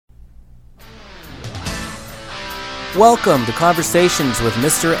Welcome to Conversations with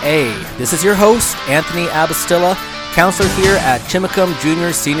Mr. A. This is your host, Anthony Abastilla, counselor here at Chimacum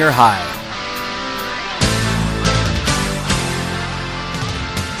Junior Senior High.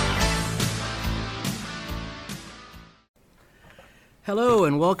 Hello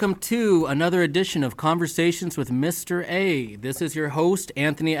and welcome to another edition of Conversations with Mr. A. This is your host,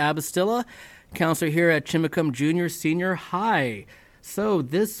 Anthony Abastilla, counselor here at Chimacum Junior Senior High. So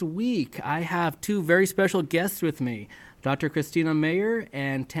this week I have two very special guests with me, Dr. Kristina Mayer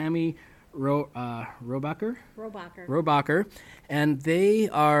and Tami Robocker, and they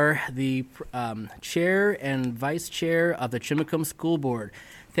are the chair and vice chair of the Chimacum School Board.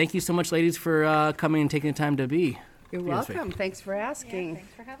 Thank you so much, ladies, for coming and taking the time to be. You're welcome. Thanks for asking. Yeah,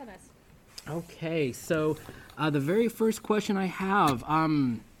 thanks for having us. Okay, so the very first question I have,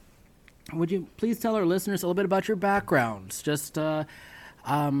 would you please tell our listeners a little bit about your backgrounds, just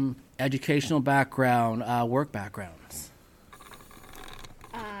educational background, work backgrounds?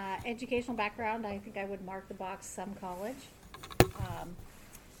 Educational background, I think I would mark the box some college.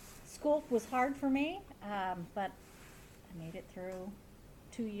 School was hard for me, but I made it through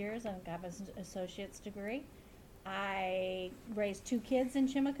 2 years and got an associate's degree. I raised two kids in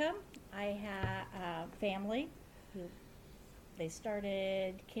Chimacum. I had a family who they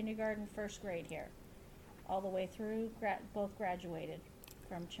started kindergarten, first grade here, all the way through, both graduated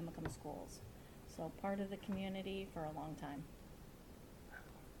from Chimacum schools. So part of the community for a long time.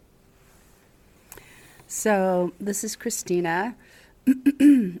 So this is Kristina.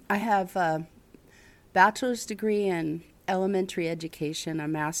 I have a bachelor's degree in elementary education, a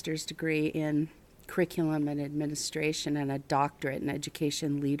master's degree in curriculum and administration, and a doctorate in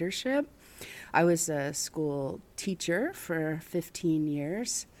education leadership. I was a school teacher for 15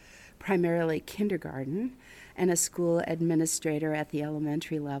 years, primarily kindergarten, and a school administrator at the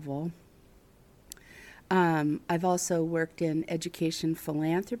elementary level. I've also worked in education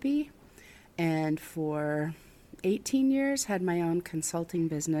philanthropy, and for 18 years had my own consulting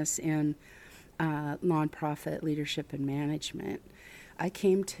business in nonprofit leadership and management. I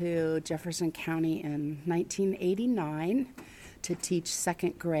came to Jefferson County in 1989 to teach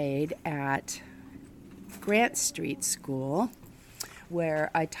second grade at Grant Street School,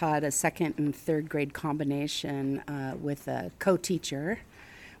 where I taught a second and third grade combination with a co-teacher.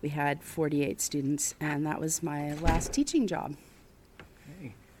 We had 48 students, and that was my last teaching job.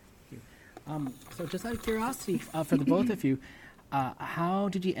 Okay, thank you. So just out of curiosity, for the both of you, how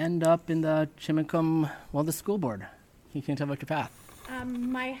did you end up in the Chimacum, the school board? You can tell about your path.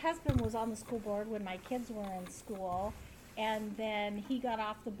 My husband was on the school board when my kids were in school, and then he got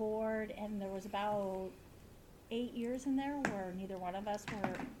off the board, and there was about 8 years in there where neither one of us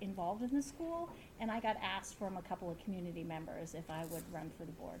were involved in the school, and I got asked from a couple of community members if I would run for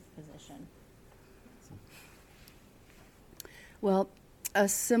the board position. Well, a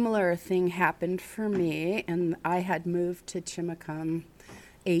similar thing happened for me, and I had moved to Chimacum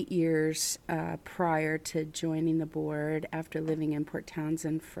 8 years prior to joining the board after living in Port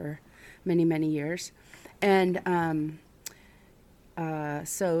Townsend for many, many years. And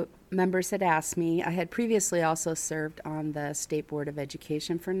so members had asked me. I had previously also served on the State Board of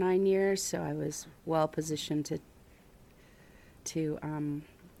Education for 9 years, so I was well positioned to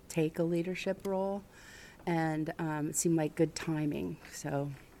take a leadership role, and it seemed like good timing,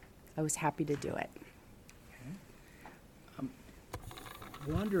 so I was happy to do it.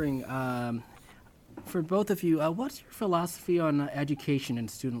 Wondering, for both of you, what's your philosophy on education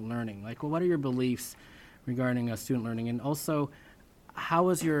and student learning? Like, what are your beliefs regarding student learning? And also, how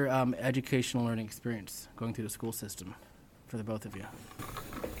was your educational learning experience going through the school system for the both of you?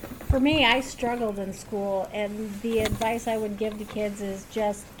 For me, I struggled in school, and the advice I would give to kids is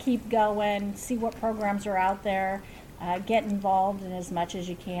just keep going, see what programs are out there, get involved in as much as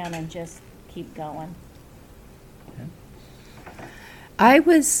you can, and just keep going. Okay. I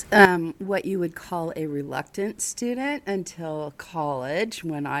was what you would call a reluctant student until college,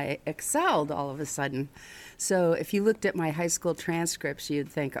 when I excelled all of a sudden. So if you looked at my high school transcripts, you'd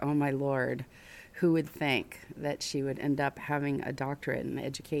think, oh my Lord, who would think that she would end up having a doctorate in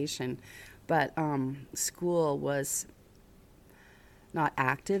education? But school was not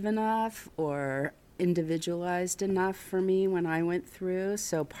active enough or individualized enough for me when I went through.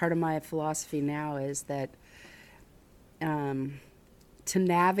 So part of my philosophy now is that to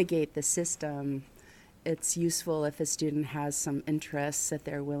navigate the system, it's useful if a student has some interests that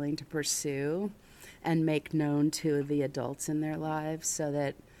they're willing to pursue and make known to the adults in their lives, so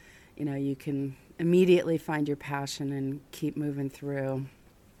that you can immediately find your passion and keep moving through.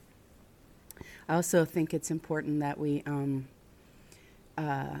 I also think it's important that we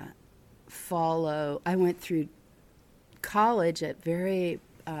follow. I went through college at very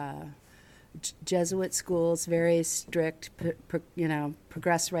Jesuit schools, very strict,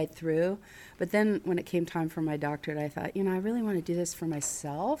 progressed right through. But then when it came time for my doctorate, I thought, I really want to do this for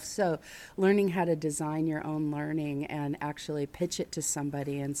myself. So learning how to design your own learning and actually pitch it to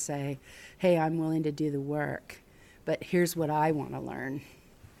somebody and say, hey, I'm willing to do the work, but here's what I want to learn.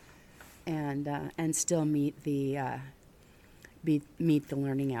 And still meet the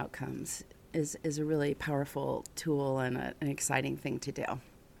learning outcomes is a really powerful tool and an exciting thing to do.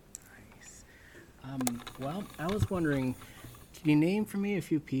 Nice. Well, I was wondering, can you name for me a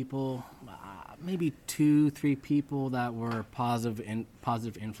few people, maybe 2-3 people that were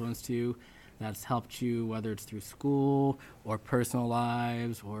positive influence to you, that's helped you, whether it's through school or personal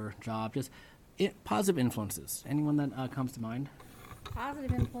lives or job, just positive influences. Anyone that comes to mind?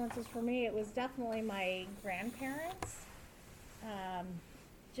 Positive influences for me, it was definitely my grandparents.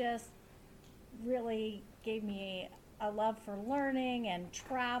 Just really gave me a love for learning and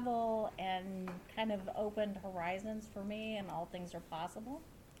travel and kind of opened horizons for me, and all things are possible.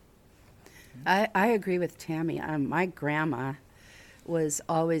 I agree with Tami. My grandma was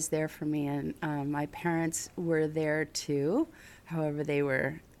always there for me, and my parents were there too. However, they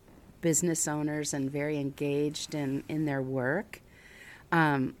were business owners and very engaged in their work.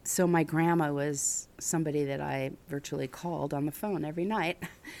 So my grandma was somebody that I virtually called on the phone every night.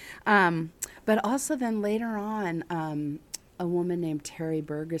 But also then later on, a woman named Terry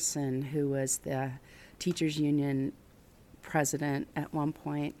Bergeson, who was the teachers union president at one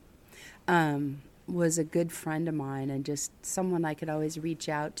point, was a good friend of mine and just someone I could always reach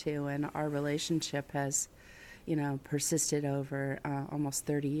out to, and our relationship has, persisted over almost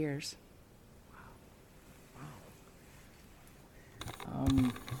 30 years.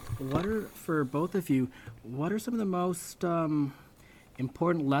 For both of you, what are some of the most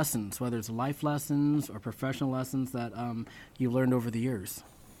important lessons, whether it's life lessons or professional lessons, that you learned over the years?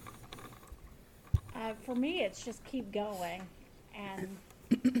 For me, it's just keep going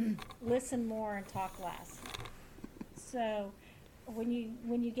and listen more and talk less. So when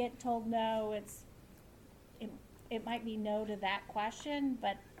you get told no, it might be no to that question,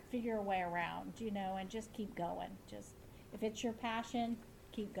 but figure a way around, and just keep going. Just if it's your passion,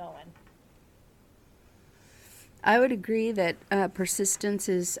 keep going. I would agree that persistence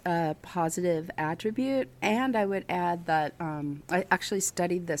is a positive attribute, and I would add that I actually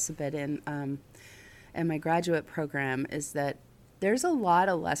studied this a bit in my graduate program, is that there's a lot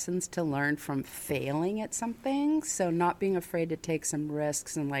of lessons to learn from failing at something, so not being afraid to take some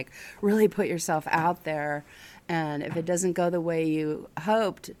risks and really put yourself out there, and if it doesn't go the way you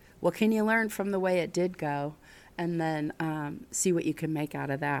hoped, what can you learn from the way it did go? And then see what you can make out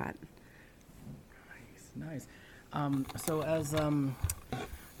of that. Nice. So as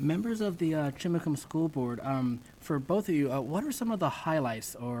members of the Chimacum School Board, for both of you, what are some of the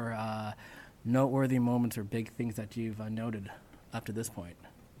highlights or noteworthy moments or big things that you've noted up to this point?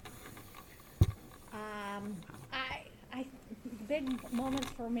 Big moments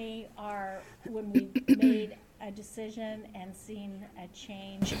for me are when we made a decision and seen a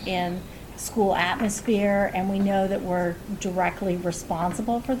change in school atmosphere, and we know that we're directly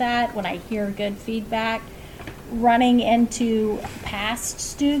responsible for that. When I hear good feedback, running into past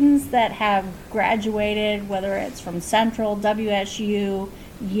students that have graduated, whether it's from Central, WSU,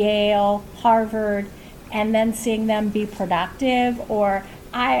 Yale, Harvard, and then seeing them be productive. Or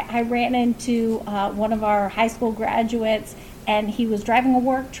I ran into one of our high school graduates, and he was driving a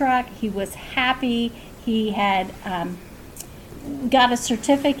work truck. He was happy. He had got a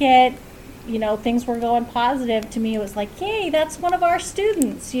certificate. Things were going positive. To me, it was like, yay, that's one of our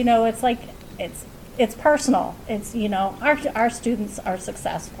students. It's like it's personal. It's our students are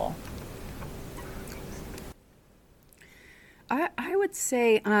successful. I would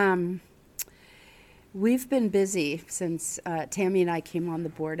say we've been busy since Tami and I came on the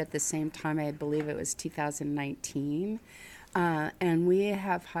board at the same time. I believe it was 2019, and we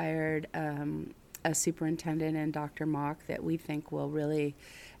have hired a superintendent and Dr. Mock that we think will really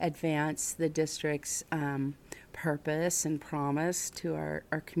advance the district's purpose and promise to our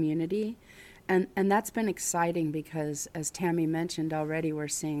community. And that's been exciting because, as Tami mentioned already, we're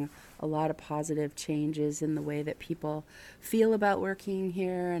seeing a lot of positive changes in the way that people feel about working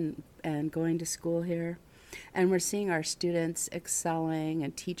here and going to school here. And we're seeing our students excelling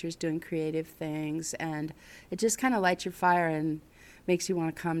and teachers doing creative things. And it just kind of lights your fire and makes you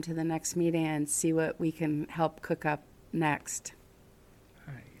want to come to the next meeting and see what we can help cook up next.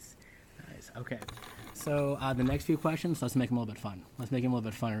 Nice. Okay. So the next few questions, let's make them a little bit fun. Let's make them a little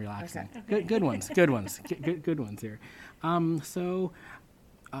bit fun and relaxing. Okay. Good ones. Good ones here.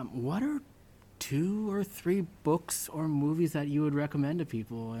 What are 2 or 3 books or movies that you would recommend to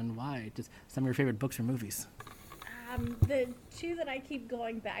people, and why? Just some of your favorite books or movies. The two that I keep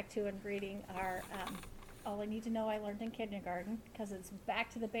going back to and reading are All I Need to Know I Learned in Kindergarten, because it's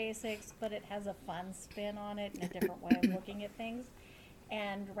back to the basics, but it has a fun spin on it and a different way of looking at things.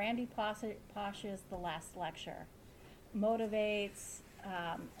 And Randy Posh's The Last Lecture motivates,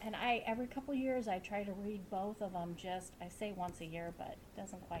 and every couple years I try to read both of them. I say once a year, but it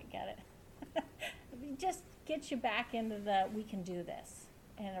doesn't quite get it. It just gets you back into we can do this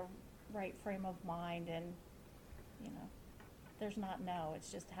in a right frame of mind, and there's not no,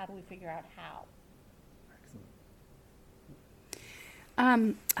 it's just how do we figure out how.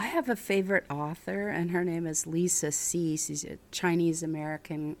 I have a favorite author, and her name is Lisa C. She's a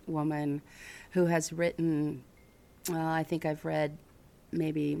Chinese-American woman who has written, I think I've read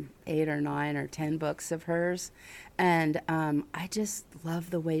maybe 8 or 9 or 10 books of hers, and I just love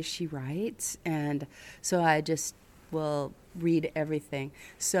the way she writes, and so I just will read everything.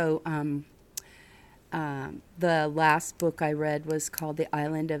 So the last book I read was called The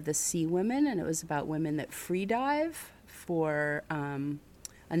Island of the Sea Women, and it was about women that free dive for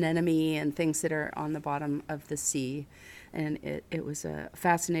anemone and things that are on the bottom of the sea. And it was a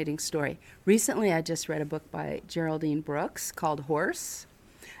fascinating story. Recently, I just read a book by Geraldine Brooks called Horse.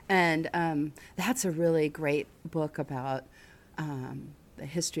 And that's a really great book about the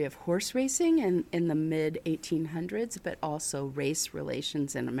history of horse racing in the mid-1800s, but also race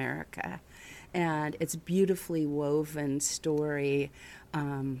relations in America. And it's a beautifully woven story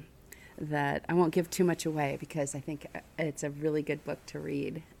that I won't give too much away because I think it's a really good book to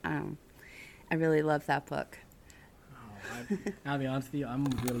read. I really love that book. I'll be honest with you, I'm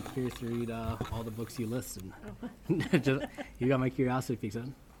really curious to read all the books you listed. You got my curiosity piqued.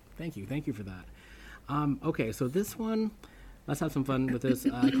 Thank you for that. Okay, so this one, let's have some fun with this.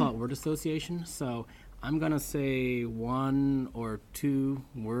 I call it word association. So I'm gonna say 1 or 2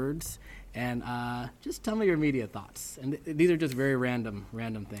 words, and just tell me your immediate thoughts. And these are just very random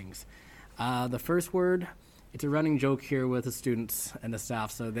things. The first word, it's a running joke here with the students and the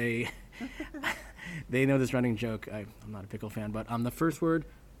staff, so they know this running joke. I'm not a pickle fan, but the first word,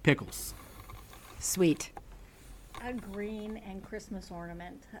 pickles. Sweet. A green and Christmas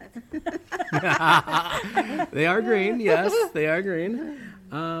ornament. They are green, yes, they are green.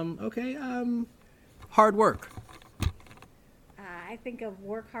 Okay, hard work. I think of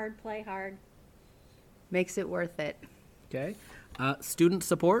work hard, play hard. Makes it worth it. Okay, student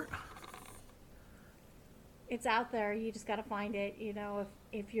support. It's out there. You just got to find it.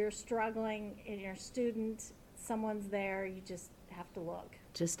 If you're struggling and you're a student, someone's there. You just have to look.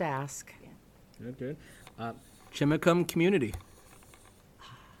 Just ask. Yeah. Good. Chimacum community.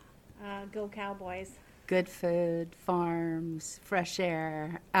 Go Cowboys. Good food, farms, fresh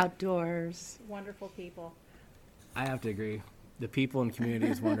air, outdoors. Wonderful people. I have to agree. The people in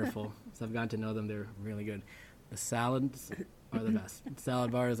community is wonderful. So I've gotten to know them. They're really good. The salads are the best.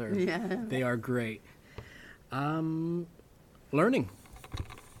 Salad bars they are great. Learning.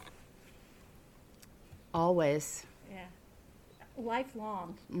 Always. Yeah.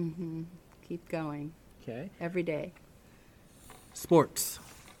 Lifelong. Mm-hmm. Keep going. Okay. Every day. Sports.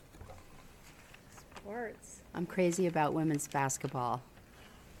 Sports. I'm crazy about women's basketball.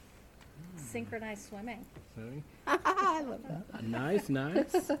 Synchronized swimming. I love that.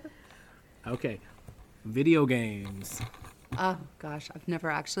 Nice. Okay. Video games. Oh, gosh, I've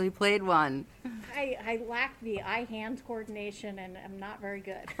never actually played one. I lack the eye-hand coordination, and I'm not very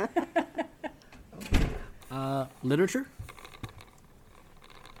good. Literature.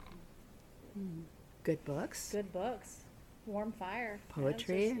 Good books. Good books. Warm fire.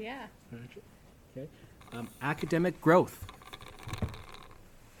 Poetry. Yeah. Okay. Academic growth.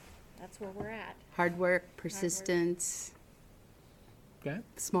 That's where we're at. Hard work, persistence, Okay.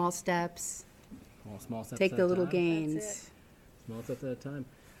 small steps. Small steps. Take at the a little time. gains. That's it. Small steps at a time.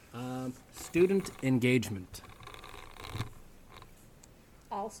 Student engagement.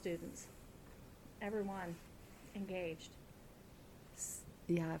 All students. Everyone engaged.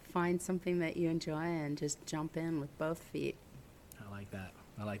 Yeah, find something that you enjoy and just jump in with both feet. I like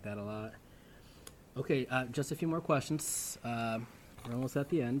that a lot. Okay, just a few more questions. We're almost at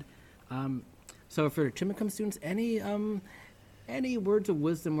the end. So for Chimacum students, any words of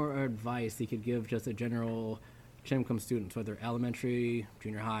wisdom or advice you could give just a general Chimacum students, whether elementary,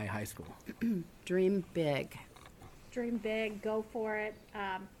 junior high, high school? Dream big. Dream big, go for it.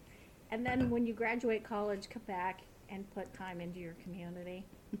 And then when you graduate college, come back and put time into your community.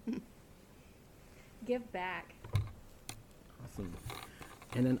 Give back.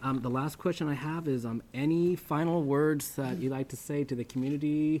 And then the last question I have is any final words that you'd like to say to the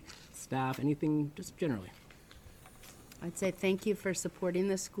community, staff, anything just generally? I'd say thank you for supporting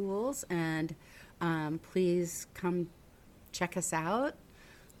the schools, and please come check us out,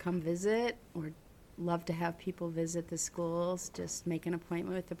 come visit. We'd love to have people visit the schools. Just make an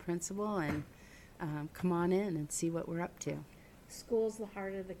appointment with the principal and come on in and see what we're up to. School's the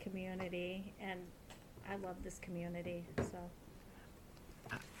heart of the community, and I love this community, so.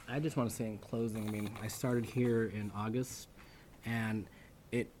 I just want to say in closing, I mean, I started here in August, and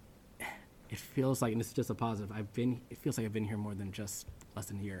it feels like, and it's just a positive, it feels like I've been here more than just less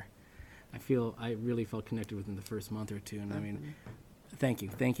than a year. I really felt connected within the first month or two, and I mean, thank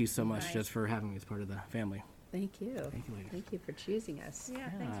you so much Nice. just for having me as part of the family. Thank you. Thank you, ladies. Thank you for choosing us. Yeah,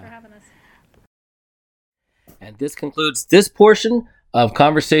 thanks for having us. And this concludes this portion of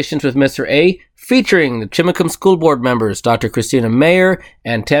Conversations with Mr. A, featuring the Chimacum School Board members, Dr. Kristina Mayer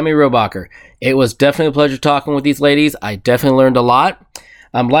and Tami Robocker. It was definitely a pleasure talking with these ladies. I definitely learned a lot.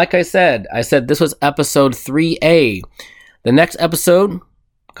 Like I said this was episode 3A. The next episode,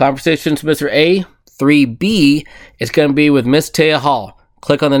 Conversations with Mr. A, 3B, is going to be with Miss Taya Hall.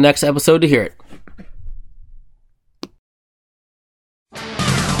 Click on the next episode to hear it.